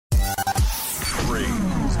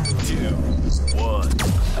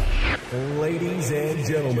Ladies and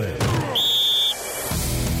gentlemen,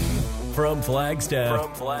 from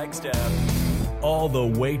Flagstaff, all the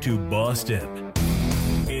way to Boston,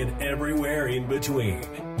 and everywhere in between,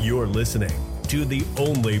 you're listening to the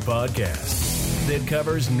only podcast that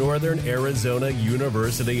covers Northern Arizona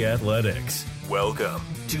University athletics. Welcome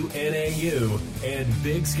to NAU and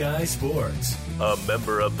Big Sky Sports, a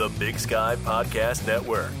member of the Big Sky Podcast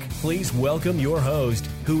Network. Please welcome your host,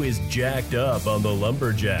 who is jacked up on the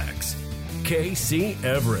Lumberjacks, Casey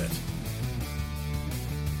Everett.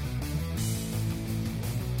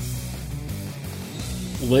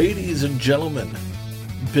 Ladies and gentlemen,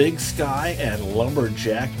 Big Sky and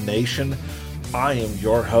Lumberjack Nation, I am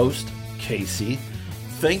your host, Casey.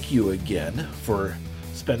 Thank you again for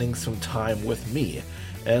spending some time with me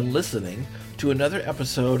and listening to another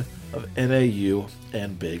episode of NAU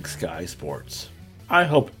and Big Sky Sports. I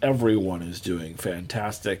hope everyone is doing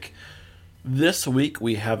fantastic. This week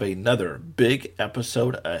we have another big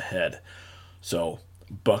episode ahead. So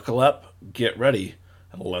buckle up, get ready,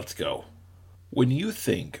 and let's go. When you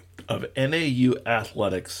think of NAU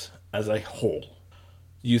athletics as a whole,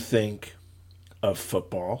 you think of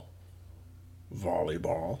football,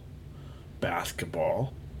 volleyball,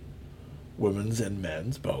 basketball, women's and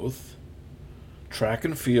men's both, track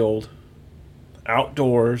and field,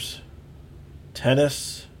 outdoors,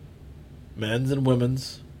 tennis, men's and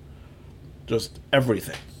women's, just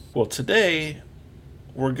everything. Well, today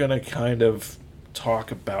we're going to kind of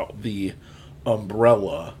talk about the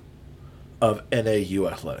umbrella of NAU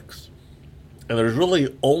athletics. And there's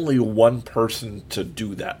really only one person to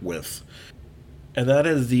do that with, and that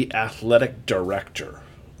is the athletic director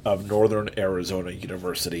of Northern Arizona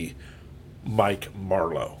University, Mike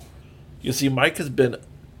Marlowe. You see, Mike has been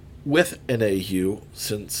with NAU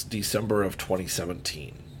since December of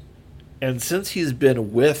 2017. And since he's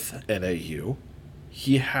been with NAU,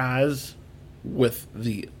 he has, with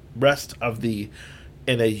the rest of the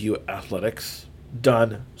NAU athletics,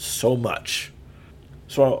 done so much.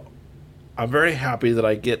 So I'm very happy that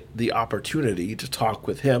I get the opportunity to talk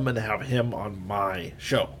with him and have him on my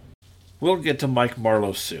show. We'll get to Mike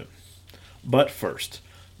Marlowe soon. But first,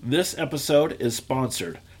 this episode is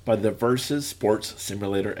sponsored by the Versus Sports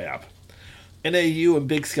Simulator app. NAU and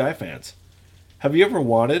Big Sky fans, have you ever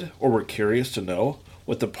wanted or were curious to know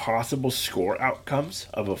what the possible score outcomes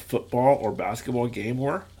of a football or basketball game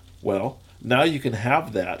were? Well, now you can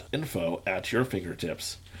have that info at your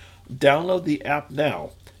fingertips. Download the app now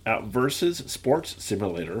at Versus Sports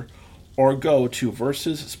Simulator or go to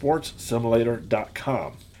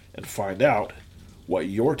versussportssimulator.com and find out what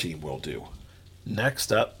your team will do.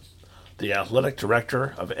 Next up, the athletic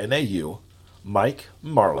director of NAU, Mike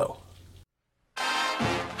Marlowe.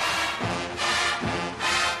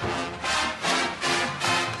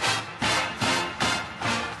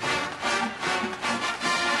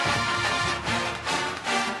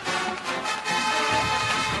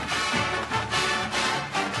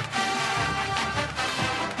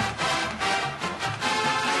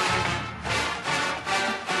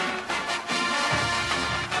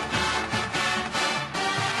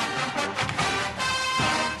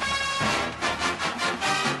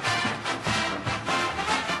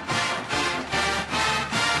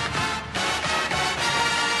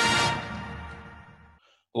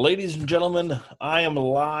 Ladies and gentlemen, I am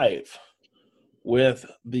live with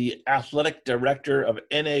the athletic director of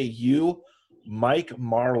NAU, Mike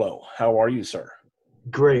Marlowe. How are you, sir?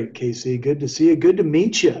 Great, Casey. Good to see you. Good to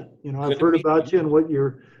meet you. You know, I've heard about you and what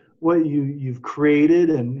you've created,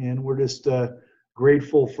 and we're just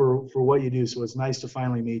grateful for what you do. So it's nice to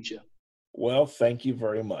finally meet you. Well, thank you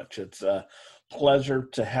very much. It's a pleasure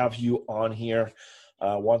to have you on here.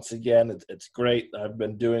 Once again, it's great. I've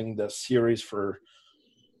been doing this series for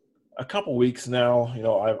a couple weeks now. You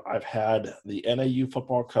know, I've had the NAU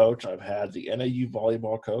football coach, I've had the NAU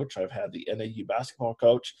volleyball coach, I've had the NAU basketball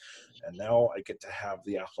coach, and now I get to have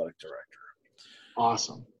the athletic director.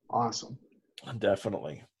 Awesome.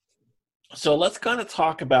 Definitely. So let's kind of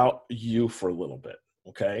talk about you for a little bit,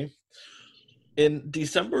 okay? In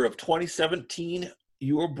December of 2017,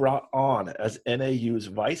 you were brought on as NAU's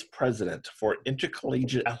vice president for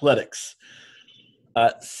intercollegiate athletics.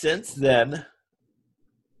 Since then,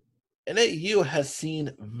 NAU has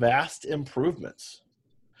seen vast improvements.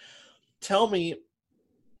 Tell me,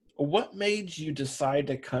 what made you decide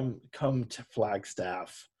to come to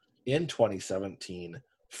Flagstaff in 2017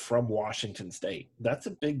 from Washington State? That's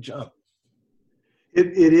a big jump.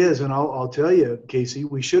 It is, and I'll tell you, Casey,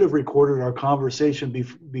 we should have recorded our conversation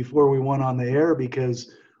before we went on the air,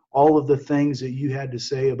 because all of the things that you had to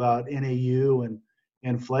say about NAU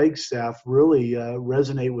and Flagstaff really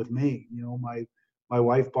resonate with me. You know, my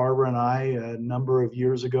wife Barbara and I a number of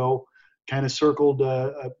years ago kind of circled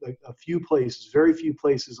a few places, very few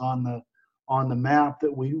places on the map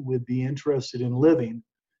that we would be interested in living.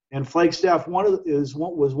 And Flagstaff was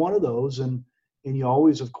one of those, and you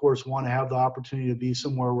always, of course, want to have the opportunity to be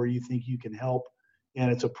somewhere where you think you can help, and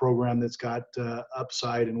it's a program that's got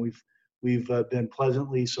upside, and we've been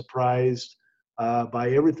pleasantly surprised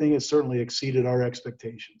by everything. It certainly exceeded our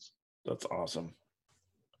expectations. That's awesome.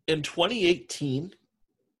 In 2018,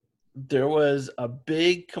 there was a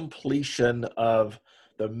big completion of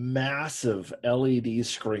the massive LED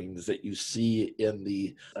screens that you see in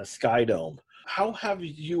the Sky Dome. How have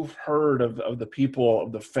you heard of the people,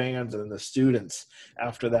 of the fans and the students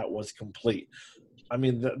after that was complete? I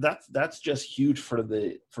mean, that's just huge for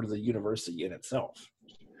the university in itself.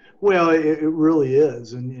 Well, it really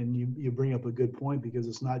is, and you bring up a good point, because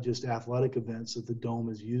it's not just athletic events that the Dome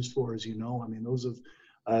is used for, as you know. I mean, those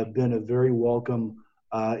have been a very welcome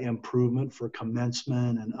improvement for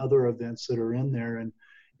commencement and other events that are in there, and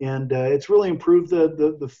it's really improved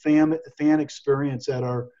the fan experience at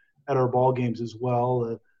our ball games as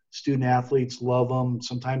well. Student athletes love them.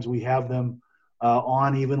 Sometimes we have them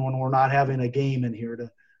on even when we're not having a game in here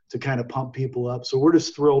to kind of pump people up. So we're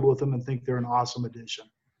just thrilled with them and think they're an awesome addition.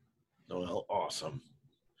 Well, awesome.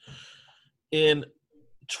 In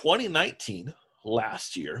 2019,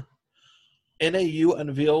 last year, NAU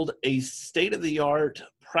unveiled a state-of-the-art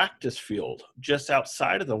practice field just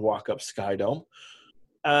outside of the walk-up Sky Dome.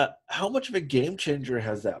 How much of a game changer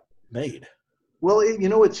has that made? Well,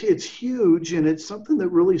 it's huge, and it's something that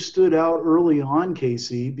really stood out early on,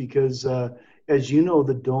 Casey, because as you know,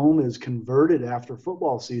 the Dome is converted after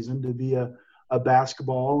football season to be a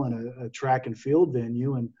basketball and a track and field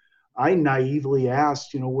venue. And I naively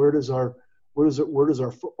asked, where does our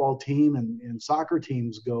football team and soccer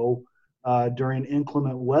teams go during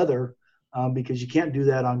inclement weather? Because you can't do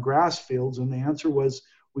that on grass fields. And the answer was,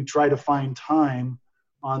 we try to find time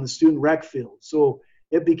on the student rec field. So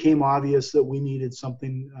it became obvious that we needed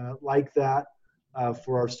something like that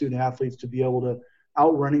for our student athletes to be able to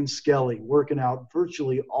outrunning Skelly, working out.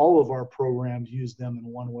 Virtually all of our programs use them in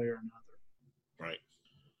one way or another. Right.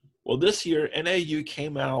 Well, this year, NAU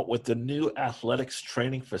came out with the new athletics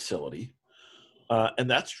training facility, and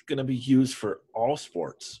that's going to be used for all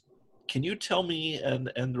sports. Can you tell me and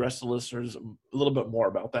the rest of the listeners a little bit more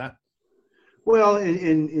about that? Well,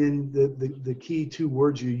 in the key two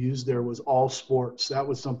words you used there was all sports. That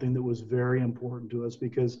was something that was very important to us,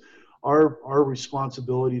 because our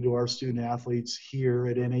responsibility to our student athletes here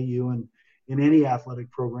at NAU and in any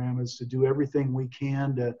athletic program is to do everything we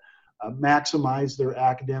can to maximize their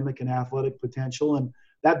academic and athletic potential. And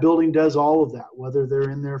that building does all of that, whether they're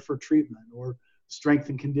in there for treatment or strength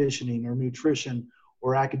and conditioning or nutrition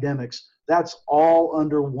or academics. That's all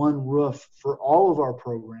under one roof for all of our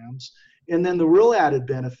programs. And then the real added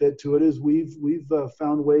benefit to it is we've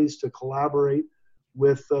found ways to collaborate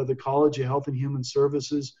with the College of Health and Human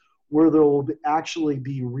Services, where there will actually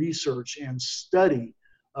be research and study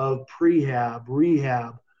of prehab,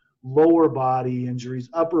 rehab, lower body injuries,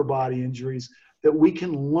 upper body injuries, that we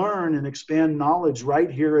can learn and expand knowledge right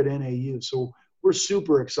here at NAU. So we're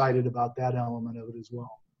super excited about that element of it as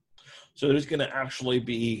well. So there's going to actually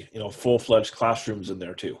be, full-fledged classrooms in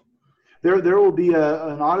there too. There will be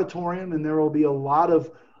an auditorium, and there will be a lot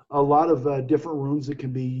of different rooms that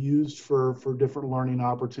can be used for different learning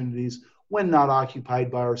opportunities when not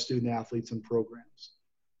occupied by our student athletes and programs.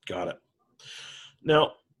 Got it.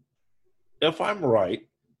 Now, if I'm right,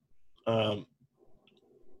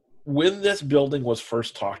 when this building was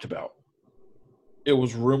first talked about, it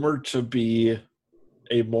was rumored to be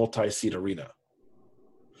a multi-seat arena.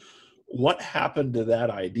 What happened to that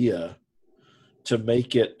idea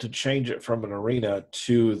to change it from an arena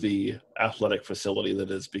to the athletic facility that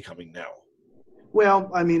is becoming now? Well,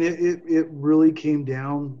 I mean, it really came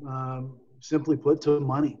down, simply put, to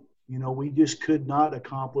money. We just could not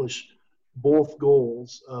accomplish both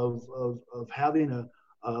goals of having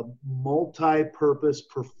a multi-purpose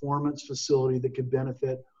performance facility that could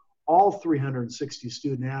benefit all 360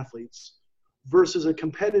 student athletes versus a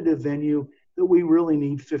competitive venue that we really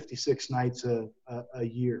need 56 nights a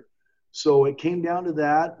year. So it came down to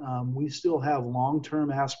that. We still have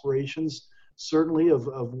long-term aspirations, certainly, of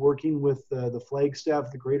working with the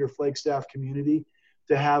Flagstaff, the greater Flagstaff community,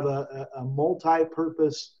 to have a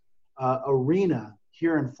multi-purpose arena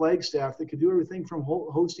here in Flagstaff that could do everything from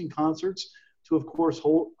hosting concerts to, of course,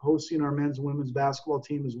 hosting our men's and women's basketball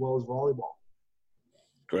team as well as volleyball.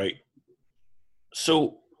 Great.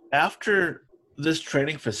 So after this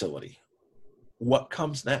training facility, what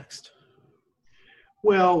comes next?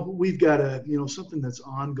 Well, we've got something that's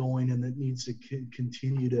ongoing and that needs to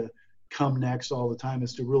continue to come next all the time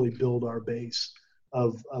is to really build our base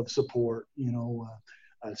of support,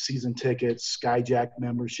 season tickets, Skyjack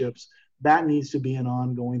memberships. That needs to be an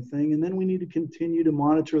ongoing thing. And then we need to continue to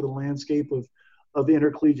monitor the landscape of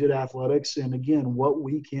intercollegiate athletics. And again, what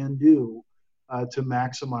we can do to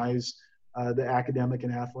maximize the academic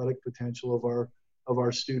and athletic potential of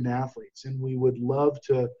our student athletes. And we would love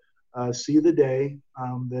to see the day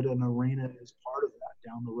that an arena is part of that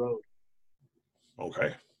down the road.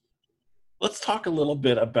 Okay. Let's talk a little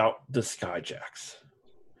bit about the Skyjacks.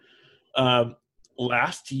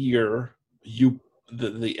 Last year,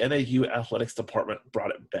 the NAU athletics department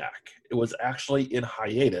brought it back. It was actually in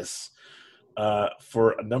hiatus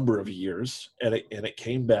for a number of years, and it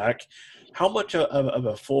came back. How much of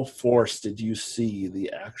a full force did you see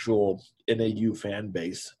the actual NAU fan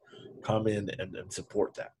base come in and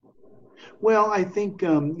support that? Well, I think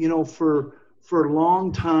for a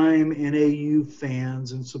long time NAU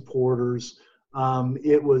fans and supporters,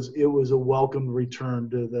 it was a welcome return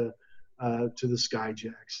to the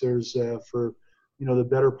Skyjacks. There's for the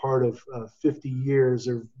better part of 50 years,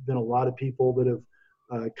 there have been a lot of people that have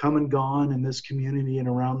come and gone in this community and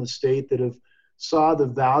around the state that have saw the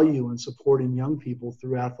value in supporting young people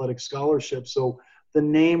through athletic scholarships. So the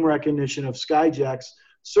name recognition of Skyjacks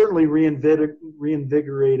certainly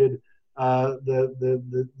reinvigorated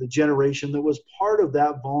the generation that was part of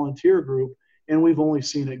that volunteer group, and we've only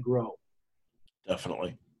seen it grow.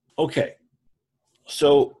 Definitely. Okay,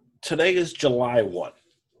 so today is July 1.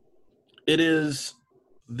 It is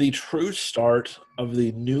the true start of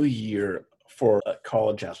the new year for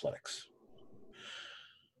college athletics.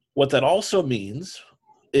 What that also means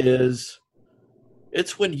is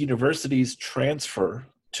it's when universities transfer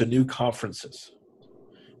to new conferences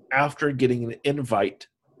after getting an invite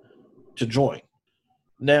to join.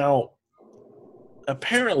 Now,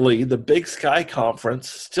 apparently the Big Sky Conference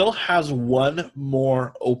still has one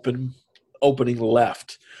more opening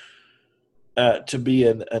left to be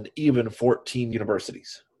an even 14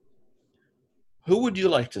 universities. Who would you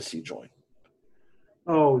like to see join?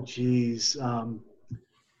 Oh, geez.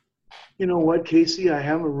 You know what, Casey? I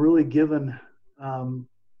haven't really given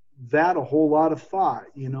that a whole lot of thought,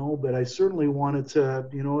 but I certainly wanted to,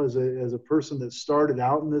 as a person that started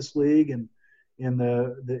out in this league and in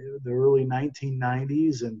the early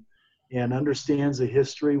 1990s and understands the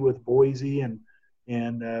history with Boise and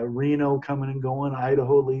Reno coming and going,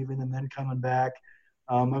 Idaho leaving and then coming back.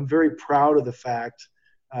 I'm very proud of the fact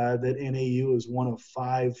that NAU is one of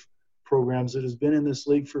 5 programs that has been in this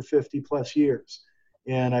league for 50 plus years.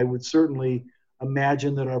 And I would certainly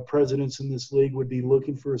imagine that our presidents in this league would be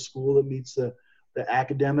looking for a school that meets the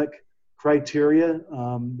academic criteria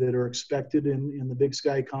that are expected in the Big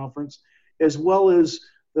Sky Conference, as well as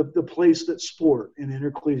the place that sport and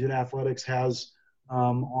intercollegiate athletics has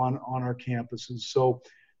on our campuses. So,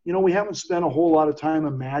 we haven't spent a whole lot of time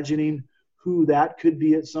imagining who that could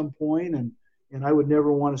be at some point, and I would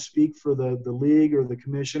never want to speak for the league or the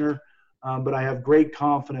commissioner, but I have great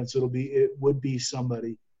confidence it would be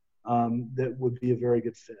somebody that would be a very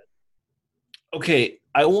good fit. Okay,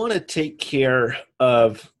 I want to take care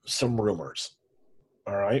of some rumors,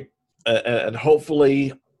 all right, and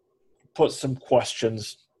hopefully put some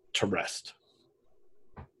questions to rest.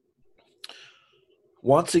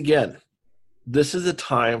 Once again, this is a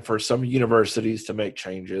time for some universities to make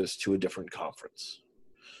changes to a different conference.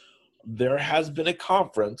 There has been a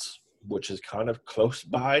conference, which is kind of close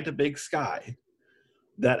by to Big Sky,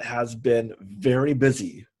 that has been very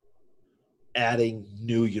busy adding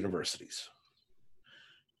new universities,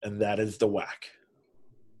 and that is the WAC.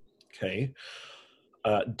 Okay.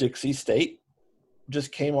 Dixie State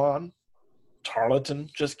just came on. Tarleton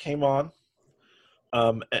just came on.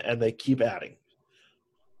 And they keep adding.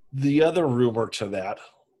 The other rumor to that,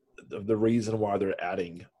 the reason why they're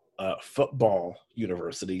adding football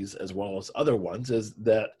universities as well as other ones, is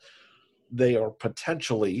that they are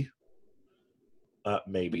potentially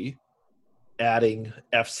maybe adding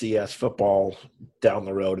FCS football down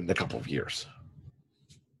the road in a couple of years.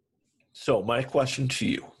 So my question to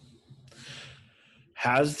you,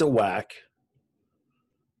 has the WAC,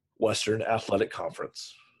 Western Athletic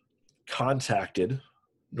Conference, contacted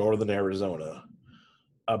Northern Arizona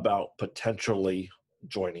about potentially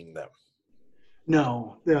joining them?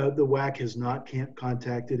 No, the WAC has not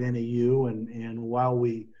contacted NAU, and while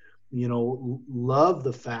we, love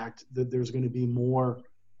the fact that there's going to be more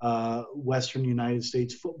Western United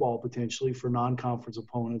States football potentially for non-conference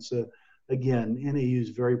opponents, again, NAU is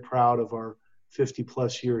very proud of our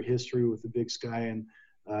 50-plus year history with the Big Sky, and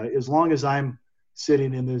as long as I'm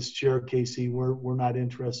sitting in this chair, Casey, we're not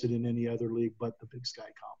interested in any other league but the Big Sky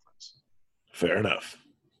Conference. Fair enough.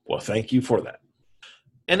 Well, thank you for that.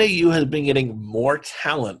 NAU has been getting more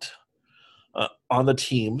talent on the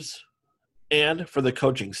teams and for the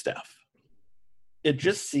coaching staff. It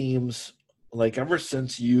just seems like ever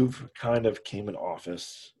since you've kind of came in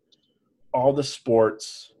office, all the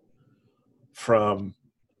sports from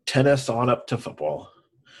tennis on up to football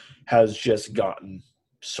has just gotten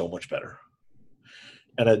so much better.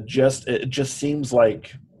 And it just seems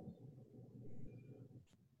like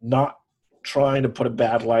not trying to put a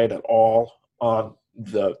bad light at all on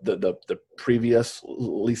the previous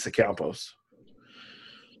Lisa Campos.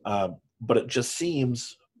 But it just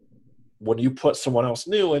seems when you put someone else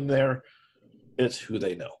new in there, it's who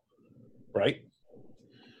they know, right?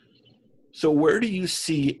 So where do you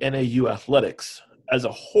see NAU athletics as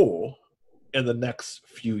a whole in the next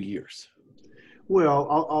few years?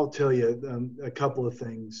 Well, I'll tell you a couple of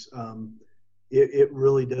things. It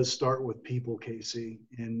really does start with people, Casey,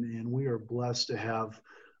 and we are blessed to have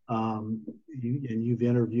you've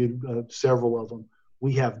interviewed several of them.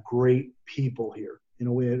 We have great people here.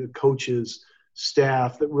 We have coaches,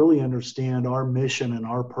 staff that really understand our mission and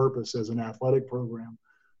our purpose as an athletic program,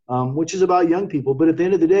 which is about young people. But at the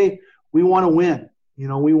end of the day, we want to win.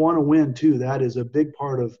 We want to win too. That is a big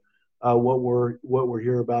part of what we're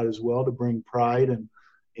here about as well, to bring pride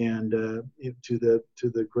and to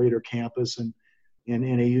the greater campus and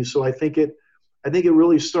NAU. So I think it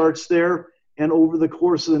really starts there. And over the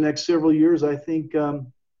course of the next several years, I think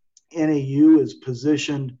NAU is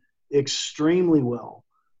positioned extremely well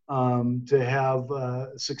to have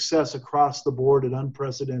success across the board at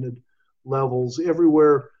unprecedented levels.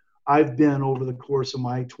 Everywhere I've been over the course of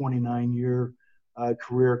my 29-year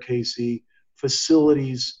career, Casey,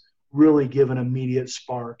 facilities really give an immediate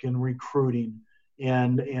spark in recruiting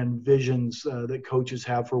and visions that coaches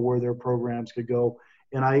have for where their programs could go.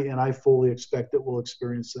 And I fully expect that we'll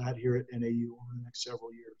experience that here at NAU over the next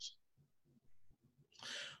several years.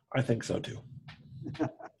 I think so too.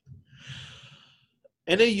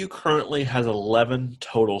 NAU currently has 11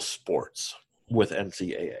 total sports with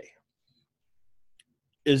NCAA.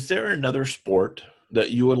 Is there another sport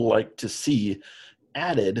that you would like to see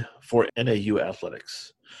added for NAU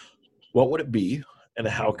athletics? What would it be, and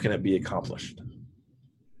how can it be accomplished?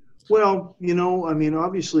 Well,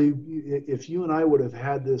 obviously, if you and I would have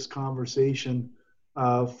had this conversation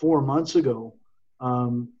 4 months ago,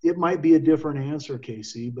 it might be a different answer,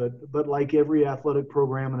 Casey. But like every athletic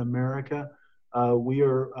program in America, we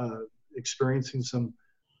are experiencing some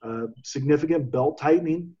significant belt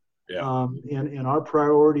tightening. Yeah. And our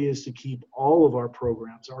priority is to keep all of our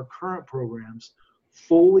programs, our current programs,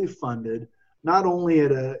 fully funded, not only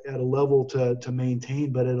at a level to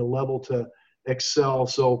maintain, but at a level to excel.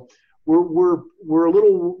 So we're a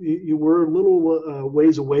little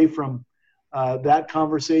ways away from that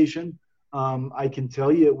conversation. I can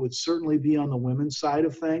tell you it would certainly be on the women's side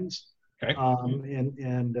of things. Okay.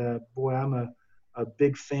 Boy, I'm a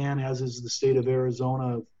big fan, as is the state of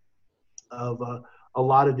Arizona, of a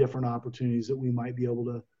lot of different opportunities that we might be able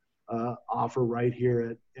to offer right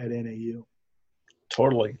here at NAU.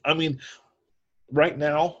 Totally. I mean, right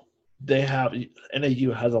now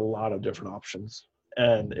NAU has a lot of different options,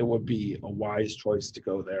 and it would be a wise choice to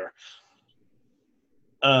go there.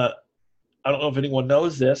 I don't know if anyone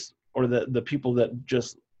knows this, or the people that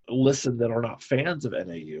just listen that are not fans of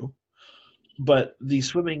NAU, but the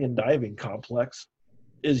swimming and diving complex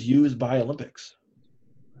is used by Olympics.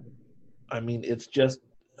 I mean, it's just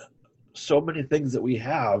so many things that we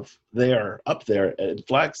have there up there at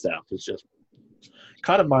Flagstaff. It's just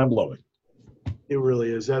kind of mind-blowing. It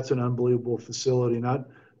really is. That's an unbelievable facility, not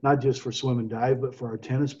just for swim and dive, but for our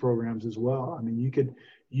tennis programs as well. I mean,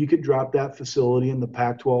 you could drop that facility in the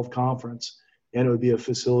Pac-12 conference, and it would be a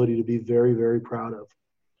facility to be very, very proud of.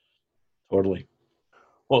 Totally.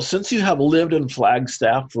 Well, since you have lived in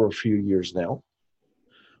Flagstaff for a few years now,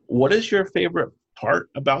 what is your favorite part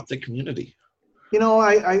about the community?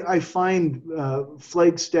 I find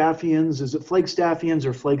Flagstaffians, is it Flagstaffians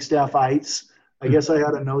or Flagstaffites? I guess I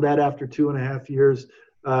ought to know that after 2.5 years,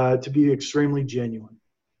 to be extremely genuine.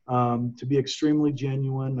 I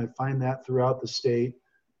find that throughout the state,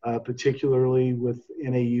 particularly with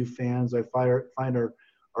NAU fans. I find our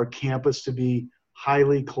campus to be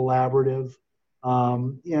highly collaborative.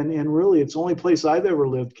 And really, it's the only place I've ever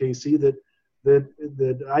lived, Casey, that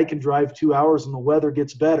I can drive 2 hours and the weather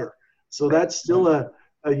gets better. So that's still a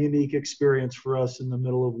unique experience for us in the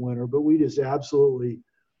middle of winter. But we just absolutely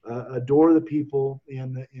adore the people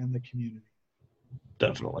and the community.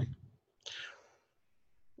 Definitely.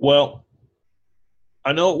 Well,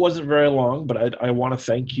 I know it wasn't very long, but I want to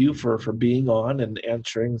thank you for being on and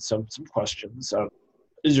answering some questions.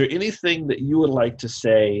 Is there anything that you would like to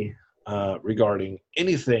say regarding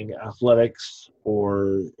anything athletics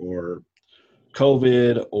or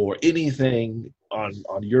COVID or anything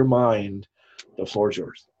on your mind? The floor is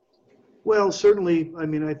yours. Well, certainly. I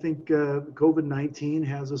mean, I think COVID-19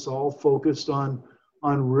 has us all focused on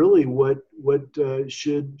really what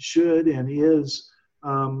should and is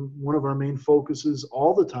one of our main focuses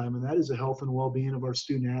all the time, and that is the health and well-being of our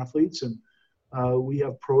student athletes. And we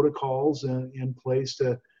have protocols in place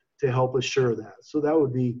to help assure that. So that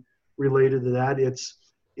would be related to that.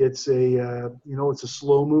 It's a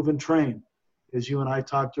slow-moving train, as you and I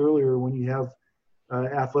talked earlier. When you have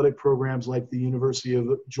athletic programs like the University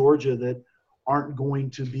of Georgia that aren't going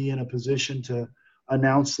to be in a position to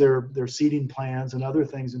announce their seating plans and other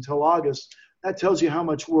things until August, that tells you how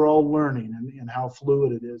much we're all learning and how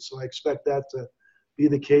fluid it is. So I expect that to be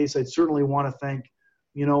the case. I certainly want to thank,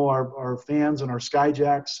 our fans and our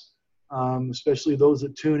Skyjacks, especially those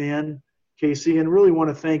that tune in, Casey, and really want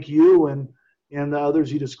to thank you and the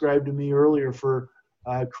others you described to me earlier for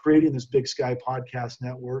creating this Big Sky Podcast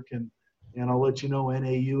Network. And I'll let you know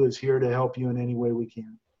NAU is here to help you in any way we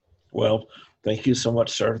can. Well, thank you so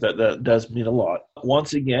much, sir. That does mean a lot.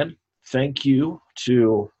 Once again, thank you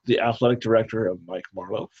to the athletic director of Mike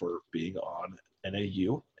Marlowe for being on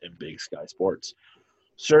NAU and Big Sky Sports.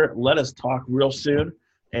 Sir, let us talk real soon,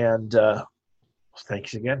 and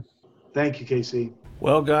thanks again. Thank you, KC.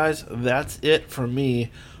 Well, guys, that's it for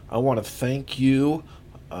me. I want to thank you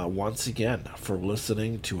once again for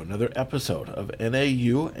listening to another episode of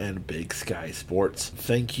NAU and Big Sky Sports.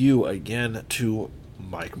 Thank you again to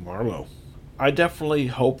Mike Marlowe. I definitely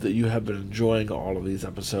hope that you have been enjoying all of these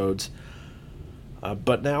episodes,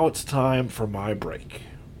 but now it's time for my break.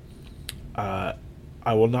 I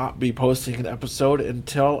will not be posting an episode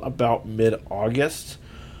until about mid-August.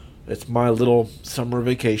 It's my little summer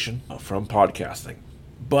vacation from podcasting.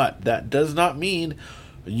 But that does not mean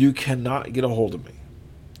you cannot get a hold of me.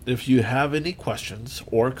 If you have any questions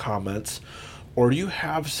or comments, or you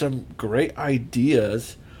have some great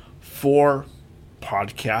ideas for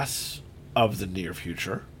podcasts of the near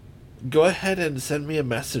future, go ahead and send me a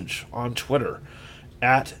message on Twitter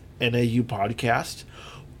at NAU Podcast,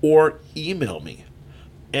 or email me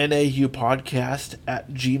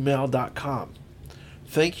naupodcast@gmail.com.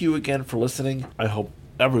 Thank you again for listening. I hope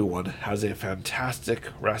everyone has a fantastic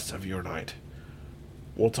rest of your night.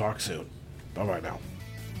 We'll talk soon. Bye-bye now.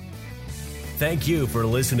 Thank you for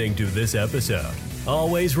listening to this episode.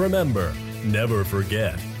 Always remember, never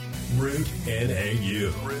forget, Root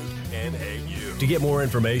NAU. Root NAU. To get more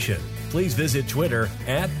information, please visit Twitter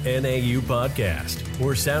at NAU Podcast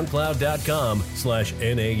or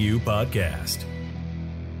SoundCloud.com/NAU Podcast.